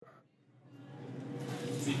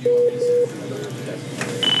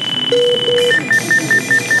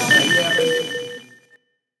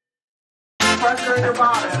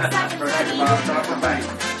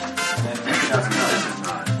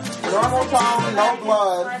No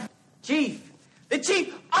blood. Chief! The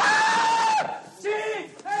chief! Ah!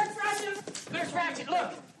 Chief! Nurse Ratchet,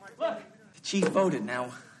 look! Look! The chief voted.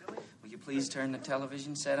 Now, will you please turn the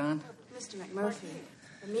television set on? Mr. McMurphy,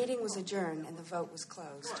 the meeting was adjourned and the vote was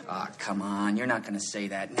closed. Ah, come on. You're not going to say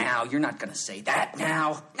that now. You're not going to say that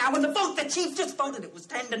now. Now, when the vote, the chief just voted, it was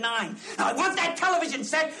 10-9. Now, I want that television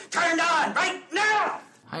set turned on right now!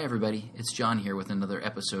 Hi, everybody. It's John here with another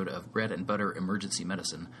episode of Bread and Butter Emergency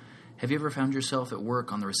Medicine. Have you ever found yourself at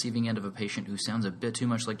work on the receiving end of a patient who sounds a bit too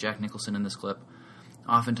much like Jack Nicholson in this clip?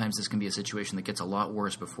 Oftentimes, this can be a situation that gets a lot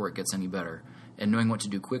worse before it gets any better, and knowing what to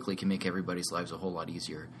do quickly can make everybody's lives a whole lot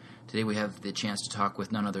easier. Today, we have the chance to talk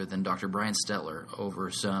with none other than Dr. Brian Stetler over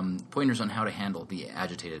some pointers on how to handle the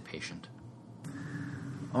agitated patient.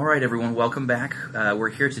 All right, everyone, welcome back. We're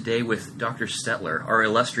here today with Dr. Stetler, our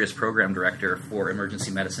illustrious program director for emergency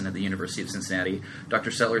medicine at the University of Cincinnati.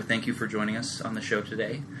 Dr. Stetler, thank you for joining us on the show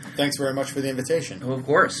today. Thanks very much for the invitation. Well, of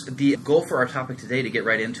course. The goal for our topic today, to get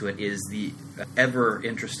right into it, is the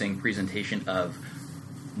ever-interesting presentation of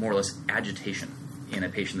more or less agitation in a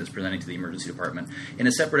patient that's presenting to the emergency department. In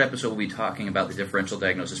a separate episode, we'll be talking about the differential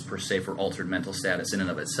diagnosis per se for altered mental status in and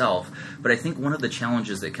of itself, but I think one of the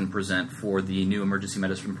challenges that can present for the new emergency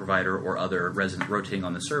medicine provider or other resident rotating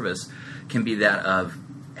on the service can be that of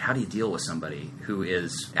how do you deal with somebody who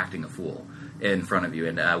is acting a fool in front of you,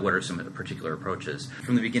 and what are some of the particular approaches?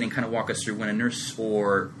 From the beginning, kind of walk us through when a nurse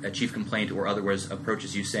or a chief complaint or otherwise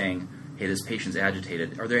approaches you saying, hey, this patient's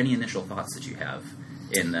agitated, are there any initial thoughts that you have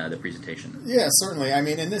in the presentation? Yeah, certainly. I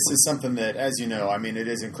mean, and this is something that, as you know, I mean, it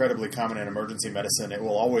is incredibly common in emergency medicine. It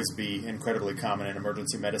will always be incredibly common in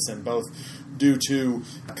emergency medicine, both due to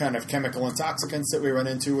kind of chemical intoxicants that we run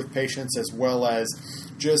into with patients as well as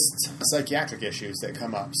just psychiatric issues that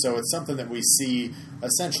come up. So it's something that we see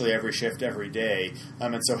essentially every shift, every day.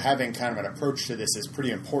 And so having kind of an approach to this is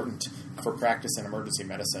pretty important for practice in emergency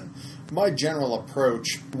medicine. My general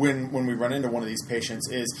approach when we run into one of these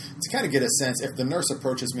patients is to kind of get a sense, if the nurse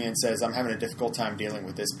approaches me and says, I'm having a difficult time dealing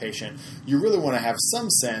with this patient, you really want to have some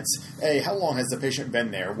sense, hey, how long has the patient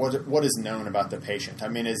been there? What is known about the patient? I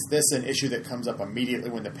mean, is this an issue that comes up immediately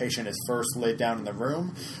when the patient is first laid down in the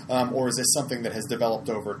room? Or is this something that has developed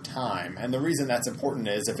over time? And the reason that's important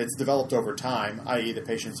is if it's developed over time, i.e. the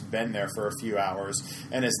patient's been there for a few hours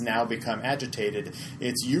and has now become agitated,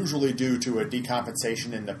 it's usually due to a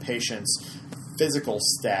decompensation in the patient's physical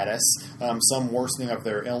status, some worsening of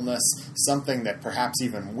their illness, something that perhaps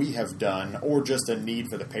even we have done, or just a need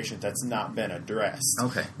for the patient that's not been addressed.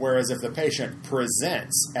 Okay. Whereas if the patient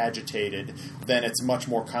presents agitated, then it's much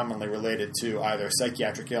more commonly related to either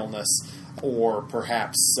psychiatric illness or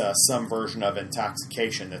perhaps some version of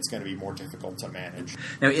intoxication that's going to be more difficult to manage.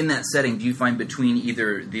 Now, in that setting, do you find between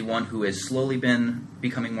either the one who has slowly been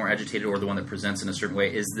becoming more agitated or the one that presents in a certain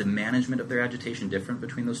way, is the management of their agitation different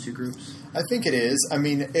between those two groups? I think it is. I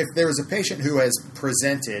mean, if there's a patient who has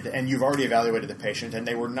presented and you've already evaluated the patient and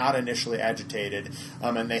they were not initially agitated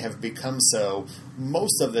and they have become so,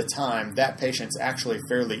 most of the time that patient's actually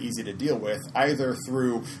fairly easy to deal with, either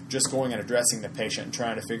through just going and addressing the patient and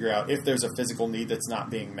trying to figure out if there's a physical need that's not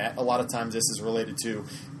being met. A lot of times this is related to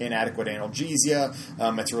inadequate analgesia.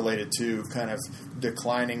 It's related to kind of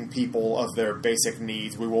declining people of their basic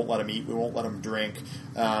needs. We won't let them eat. We won't let them drink.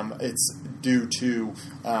 It's due to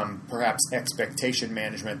perhaps expectation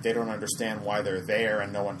management. They don't understand why they're there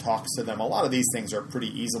and no one talks to them. A lot of these things are pretty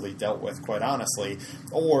easily dealt with, quite honestly.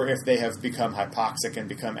 Or if they have become hypoxic and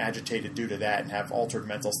become agitated due to that and have altered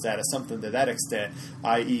mental status, something to that extent,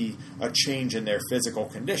 i.e. a change in their physical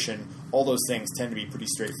condition, all those things tend to be pretty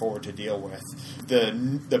straightforward to deal with.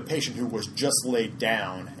 The patient who was just laid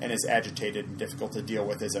down and is agitated and difficult to deal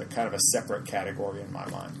with is a kind of a separate category in my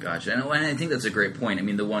mind. Gotcha. And I think that's a great point. I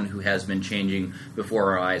mean, the one who has been changing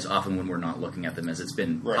before our eyes, often when we're not looking at them, as it's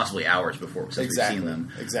been possibly hours before since we've seen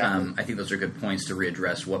them. Exactly. I think those are good points to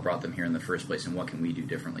readdress what brought them here in the first place and what can we do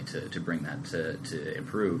differently to bring that to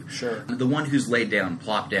improve. Sure. The one who's laid down,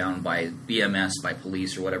 plopped down by BMS, by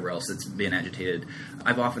police, or whatever else that's been agitated,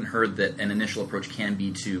 I've often heard that an initial approach can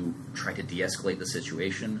be to try to de-escalate the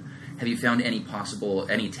situation. Have you found any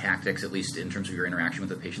tactics, at least in terms of your interaction with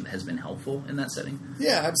the patient, that has been helpful in that setting?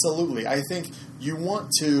 Yeah, absolutely. I think you want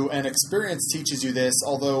to, and experience teaches you this,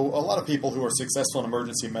 although a lot of people who are successful in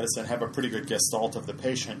emergency medicine have a pretty good gestalt of the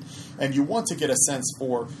patient, and you want to get a sense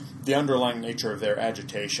for the underlying nature of their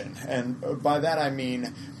agitation. And by that I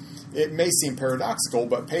mean, it may seem paradoxical,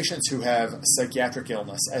 but patients who have psychiatric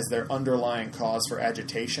illness as their underlying cause for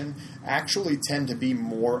agitation actually tend to be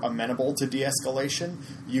more amenable to de-escalation.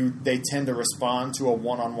 They tend to respond to a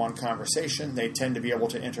one-on-one conversation. They tend to be able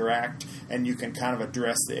to interact, and you can kind of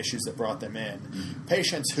address the issues that brought them in.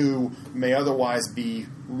 Patients who may otherwise be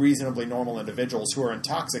reasonably normal individuals who are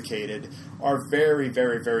intoxicated are very,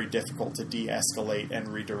 very, very difficult to de-escalate and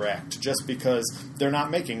redirect just because they're not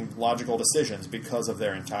making logical decisions because of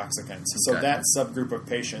their intoxicants. So that subgroup of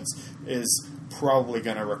patients is probably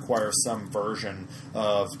going to require some version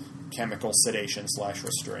of chemical sedation /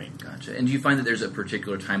 restraint. Gotcha. And do you find that there's a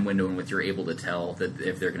particular time window in which you're able to tell that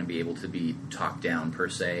if they're going to be able to be talked down per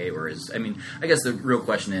se, or I guess the real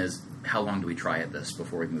question is, how long do we try at this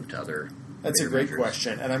before we move to other? That's a great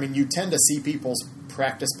question. And you tend to see people's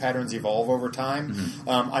practice patterns evolve over time.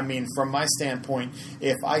 Mm-hmm. From my standpoint,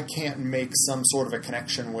 if I can't make some sort of a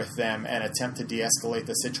connection with them and attempt to de-escalate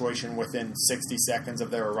the situation within 60 seconds of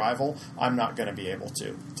their arrival, I'm not going to be able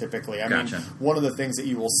to, typically. Gotcha. One of the things that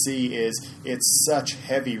you will see is it's such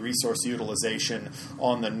heavy resource utilization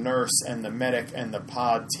on the nurse and the medic and the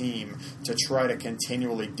pod team to try to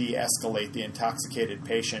continually de-escalate the intoxicated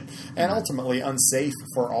patient, and ultimately unsafe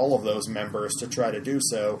for all of those members to try to do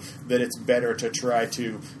so, that it's better to try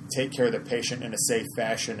to take care of the patient in a safe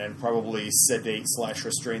fashion and probably sedate /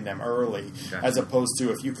 restrain them early, as opposed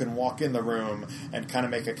to if you can walk in the room and kind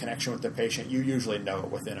of make a connection with the patient, you usually know it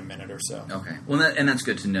within a minute or so. Okay. Well, that's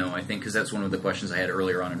good to know, I think, because that's one of the questions I had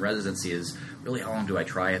earlier on in residency is, really, how long do I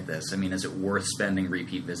try at this? Is it worth spending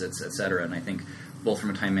repeat visits, et cetera? And I think both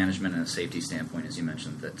from a time management and a safety standpoint, as you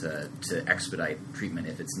mentioned, that to expedite treatment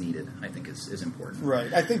if it's needed, I think is important.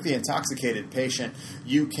 Right. I think the intoxicated patient,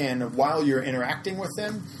 you can, while you're interacting with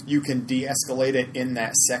them, you can de-escalate it in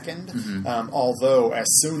that second, although as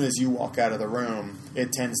soon as you walk out of the room,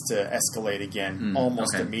 it tends to escalate again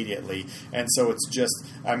almost immediately. And so it's just,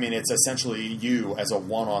 it's essentially you as a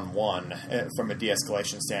one-on-one from a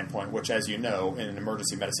de-escalation standpoint, which, as you know, in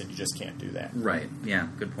emergency medicine, you just can't do that. Right. Yeah,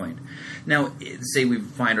 good point. Now, say we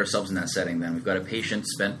find ourselves in that setting then. We've got a patient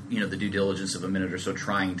spent, the due diligence of a minute or so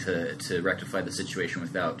trying to rectify the situation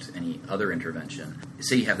without any other intervention.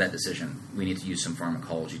 Say you have that decision. We need to use some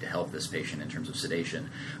pharmacology to help this patient in terms of sedation.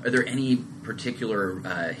 Are there any particular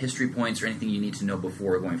history points or anything you need to know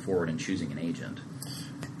before going forward and choosing an agent?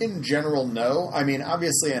 In general, no.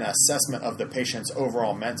 Obviously an assessment of the patient's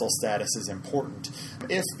overall mental status is important.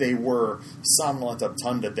 If they were somnolent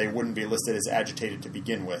obtunded, they wouldn't be listed as agitated to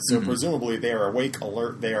begin with. So presumably they are awake,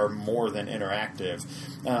 alert, they are more than interactive.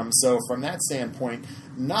 So from that standpoint,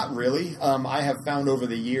 not really. I have found over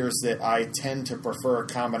the years that I tend to prefer a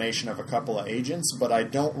combination of a couple of agents, but I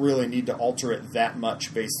don't really need to alter it that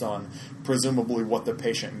much based on presumably what the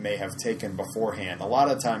patient may have taken beforehand. A lot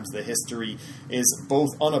of times the history is both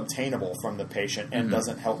unobtainable from the patient and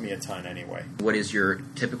doesn't help me a ton anyway. What is your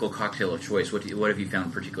typical cocktail of choice? What have you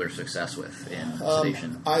found particular success with in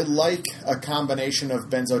sedation? I like a combination of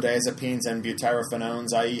benzodiazepines and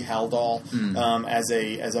butyrophenones, i.e. Haldol,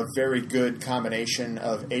 as a very good combination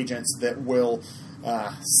of agents that will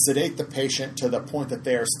sedate the patient to the point that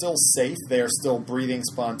they are still safe, they are still breathing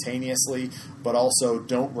spontaneously, but also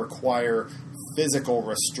don't require physical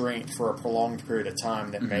restraint for a prolonged period of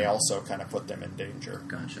time that may also kind of put them in danger.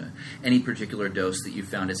 Gotcha. Any particular dose that you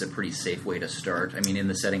found is a pretty safe way to start? In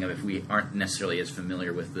the setting of if we aren't necessarily as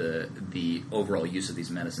familiar with the overall use of these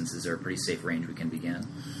medicines, is there a pretty safe range we can begin?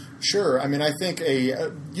 Sure. I think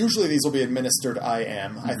usually these will be administered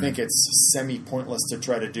IM. I think it's semi-pointless to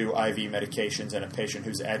try to do IV medications in a patient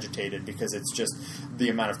who's agitated because it's just the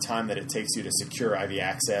amount of time that it takes you to secure IV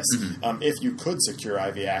access. If you could secure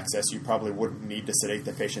IV access, you probably wouldn't need to sedate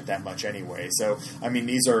the patient that much anyway. So,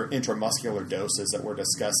 these are intramuscular doses that we're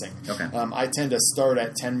discussing. Okay. I tend to start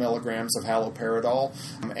at 10 milligrams of haloperidol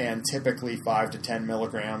and typically 5 to 10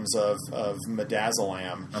 milligrams of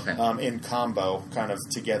midazolam in combo, kind of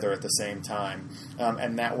together at the same time.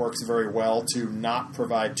 And that works very well to not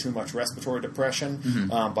provide too much respiratory depression,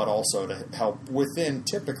 but also to help within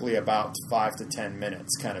typically about 5 to 10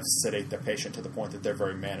 minutes kind of sedate the patient to the point that they're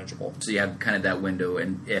very manageable. So you have kind of that window,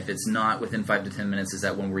 and if it's not within 5 to 10 minutes, is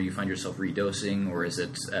that one where you find yourself redosing, or is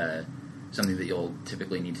it something that you'll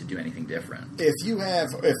typically need to do anything different? If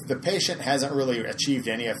the patient hasn't really achieved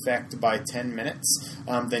any effect by 10 minutes,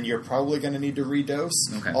 then you're probably going to need to redose.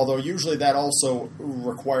 Okay. Although usually that also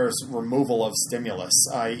requires removal of stimulus,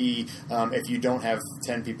 i.e. If you don't have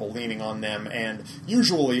 10 people leaning on them, and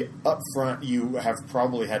usually up front you have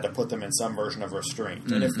probably had to put them in some version of restraint.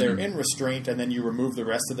 And if they're in restraint and then you remove the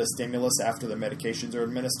rest of the stimulus after the medications are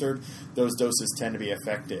administered, those doses tend to be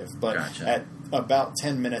effective. But Gotcha. about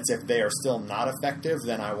 10 minutes. If they are still not effective,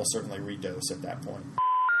 then I will certainly redose at that point.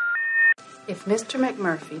 If Mr.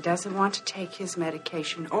 McMurphy doesn't want to take his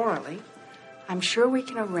medication orally, I'm sure we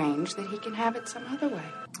can arrange that he can have it some other way.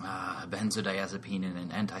 Benzodiazepine and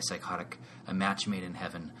an antipsychotic, a match made in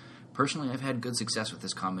heaven. Personally, I've had good success with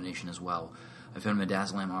this combination as well. I found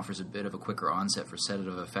midazolam offers a bit of a quicker onset for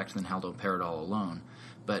sedative effect than haloperidol alone,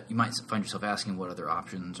 but you might find yourself asking what other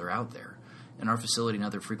options are out there. In our facility,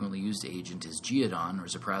 another frequently used agent is Geodon, or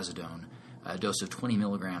Ziprasidone. A dose of 20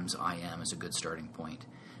 milligrams IM is a good starting point.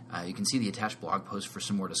 You can see the attached blog post for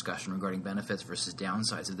some more discussion regarding benefits versus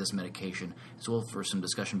downsides of this medication, as well as for some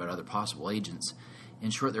discussion about other possible agents. In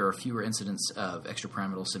short, there are fewer incidents of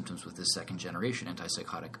extrapyramidal symptoms with this second-generation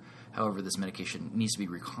antipsychotic. However, this medication needs to be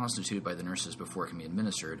reconstituted by the nurses before it can be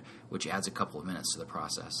administered, which adds a couple of minutes to the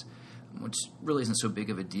process, which really isn't so big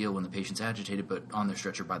of a deal when the patient's agitated but on their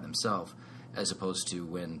stretcher by themselves, as opposed to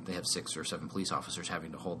when they have 6 or 7 police officers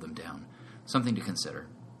having to hold them down. Something to consider.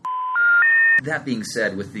 That being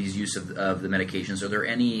said, with these use of the medications, are there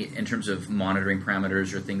any, in terms of monitoring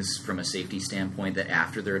parameters or things from a safety standpoint, that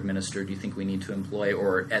after they're administered you think we need to employ?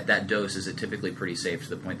 Or at that dose, is it typically pretty safe to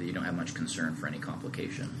the point that you don't have much concern for any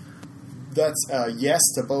complication? That's yes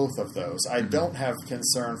to both of those. I don't have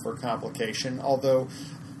concern for complication, although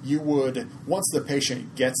you would, once the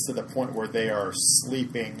patient gets to the point where they are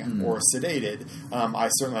sleeping or sedated, I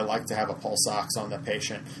certainly like to have a pulse ox on the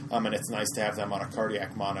patient, and it's nice to have them on a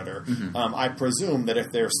cardiac monitor. I presume that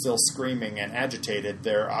if they're still screaming and agitated,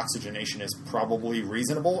 their oxygenation is probably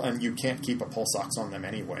reasonable, and you can't keep a pulse ox on them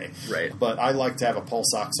anyway. Right. But I like to have a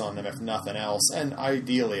pulse ox on them if nothing else, and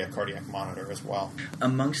ideally a cardiac monitor as well.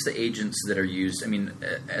 Amongst the agents that are used, I mean,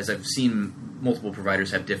 as I've seen, multiple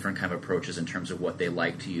providers have different kind of approaches in terms of what they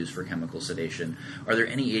like to use for chemical sedation. Are there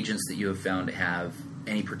any agents that you have found to have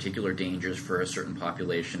any particular dangers for a certain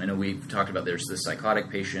population? I know we've talked about there's the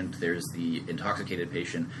psychotic patient, there's the intoxicated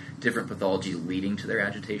patient, different pathology leading to their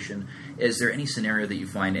agitation. Is there any scenario that you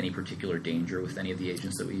find any particular danger with any of the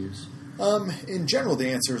agents that we use? In general,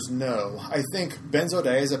 the answer is no. I think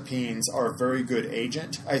benzodiazepines are a very good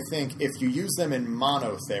agent. I think if you use them in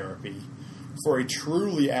monotherapy, for a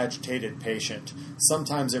truly agitated patient,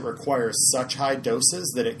 sometimes it requires such high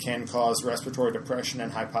doses that it can cause respiratory depression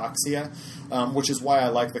and hypoxia, which is why I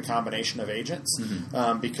like the combination of agents.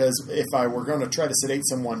 Because if I were going to try to sedate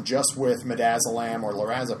someone just with midazolam or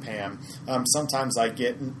lorazepam, sometimes I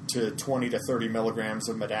get to 20 to 30 milligrams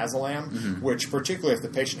of midazolam, which particularly if the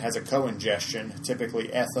patient has a co-ingestion, typically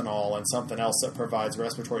ethanol and something else that provides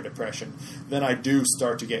respiratory depression, then I do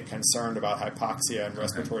start to get concerned about hypoxia and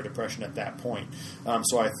respiratory depression at that point.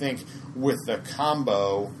 So I think with the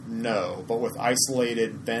combo, no. But with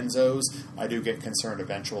isolated benzos, I do get concerned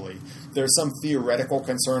eventually. There's some theoretical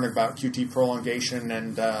concern about QT prolongation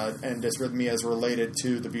and dysrhythmias related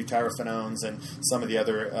to the butyrophenones and some of the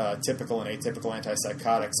other typical and atypical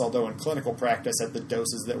antipsychotics, although in clinical practice at the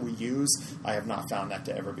doses that we use, I have not found that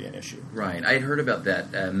to ever be an issue. Right. I had heard about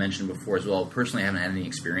that mentioned before as well. Personally, I haven't had any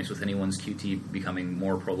experience with anyone's QT becoming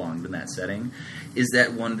more prolonged in that setting. Is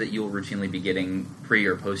that one that you'll routinely be getting pre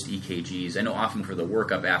or post EKGs? I know often for the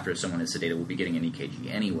workup after someone is sedated, we'll be getting an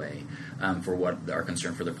EKG anyway for what our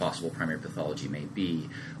concern for their possible primary pathology may be.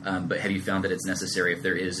 But have you found that it's necessary, if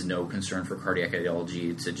there is no concern for cardiac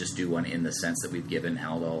etiology, to just do one in the sense that we've given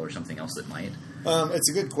Haldol or something else that might? It's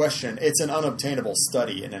a good question. It's an unobtainable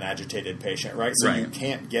study in an agitated patient, right? So you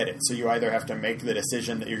can't get it. So you either have to make the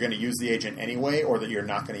decision that you're going to use the agent anyway or that you're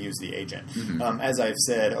not going to use the agent. As I've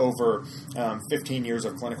said, over 15 years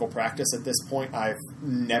of clinical practice at this point, I've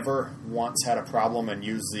never once had a problem and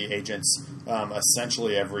used the agents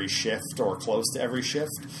essentially every shift or close to every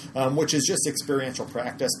shift, which is just experiential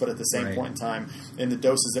practice. But at the same point in time, in the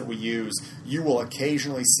doses that we use, you will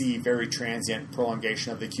occasionally see very transient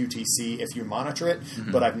prolongation of the QTC if you monitor it,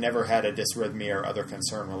 but I've never had a dysrhythmia or other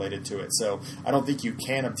concern related to it. So I don't think you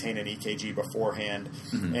can obtain an EKG beforehand,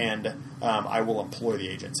 and I will employ the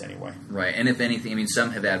agents anyway. Right, and if anything, I mean,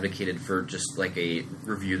 some have advocated for just like a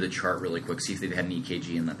review the chart really quick, see if they've had an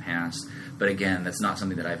EKG in the past. But again, that's not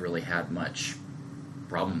something that I've really had much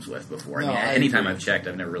problems with before. No, anytime I've checked,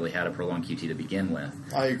 I've never really had a prolonged QT to begin with.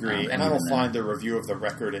 I agree, and I don't find the review of the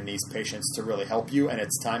record in these patients to really help you, and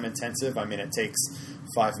it's time intensive. I mean, it takes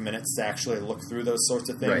 5 minutes to actually look through those sorts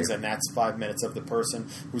of things, and that's 5 minutes of the person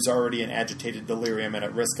who's already in agitated delirium and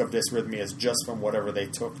at risk of dysrhythmias just from whatever they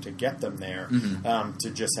took to get them there,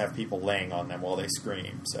 to just have people laying on them while they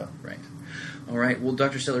scream. So Right. All right. Well,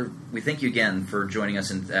 Dr. Stiller, we thank you again for joining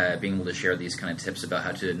us and being able to share these kind of tips about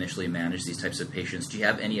how to initially manage these types of patients. Do you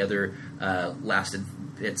have any other last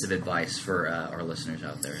bits of advice for our listeners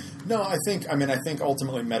out there? No, I think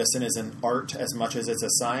ultimately medicine is an art as much as it's a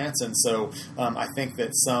science, and so I think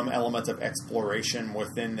that some element of exploration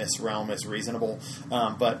within this realm is reasonable.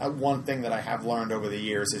 But one thing that I have learned over the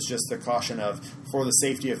years is just the caution of, for the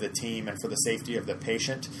safety of the team and for the safety of the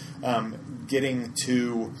patient, getting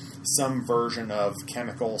to some version of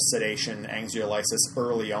chemical sedation, anxiolysis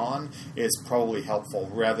early on is probably helpful,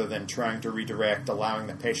 rather than trying to redirect, allowing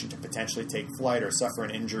the patient to potentially take flight or suffer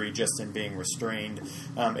an injury just in being restrained.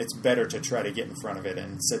 It's better to try to get in front of it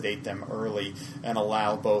and sedate them early and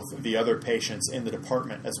allow both the other patients in the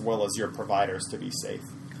department as well as your providers to be safe.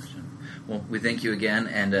 Well, we thank you again,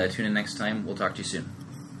 and tune in next time. We'll talk to you soon.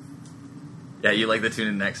 Yeah, you like the tune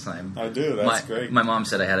in next time. I do. That's great. My mom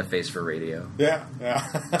said I had a face for radio.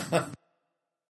 Yeah.